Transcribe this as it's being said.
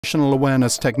Situational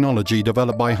awareness technology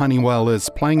developed by Honeywell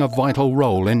is playing a vital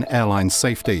role in airline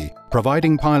safety,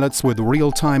 providing pilots with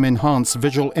real-time enhanced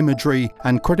visual imagery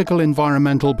and critical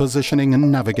environmental positioning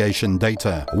and navigation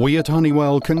data. We at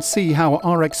Honeywell can see how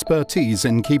our expertise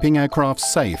in keeping aircraft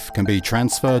safe can be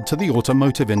transferred to the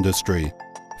automotive industry.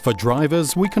 For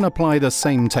drivers, we can apply the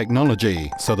same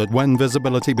technology so that when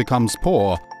visibility becomes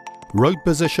poor, road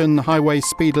position, highway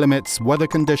speed limits, weather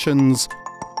conditions,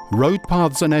 road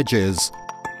paths and edges,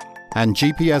 and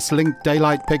GPS-linked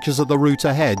daylight pictures of the route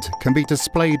ahead can be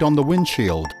displayed on the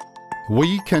windshield.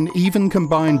 We can even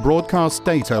combine broadcast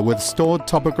data with stored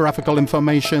topographical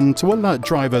information to alert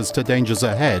drivers to dangers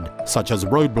ahead, such as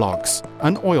roadblocks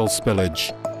and oil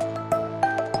spillage.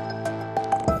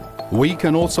 We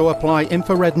can also apply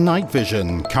infrared night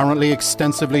vision, currently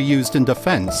extensively used in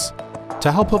defense,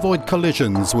 to help avoid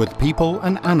collisions with people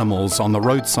and animals on the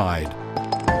roadside.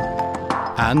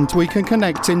 And we can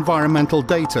connect environmental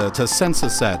data to sensor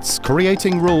sets,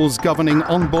 creating rules governing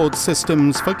onboard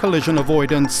systems for collision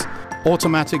avoidance,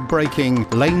 automatic braking,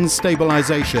 lane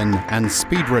stabilization, and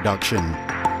speed reduction.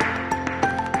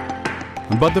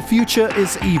 But the future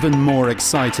is even more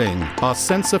exciting. Our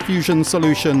sensor fusion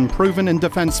solution, proven in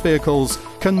defense vehicles,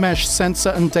 can mesh sensor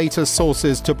and data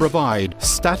sources to provide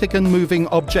static and moving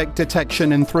object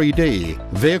detection in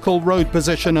 3D, vehicle road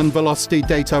position and velocity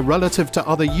data relative to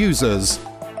other users.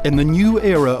 In the new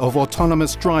era of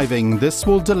autonomous driving, this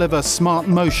will deliver smart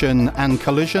motion and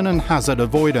collision and hazard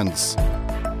avoidance.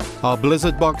 Our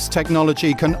Blizzard Box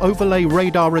technology can overlay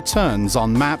radar returns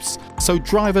on maps so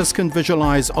drivers can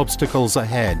visualize obstacles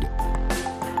ahead.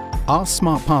 Our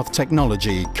SmartPath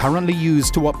technology, currently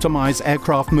used to optimize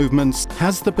aircraft movements,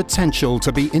 has the potential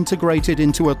to be integrated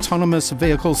into autonomous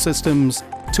vehicle systems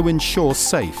to ensure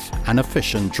safe and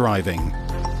efficient driving.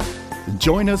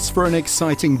 Join us for an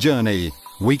exciting journey.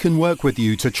 We can work with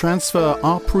you to transfer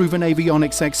our proven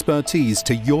avionics expertise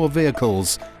to your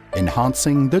vehicles,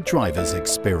 enhancing the driver's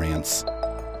experience.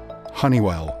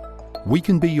 Honeywell, we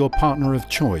can be your partner of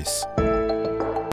choice.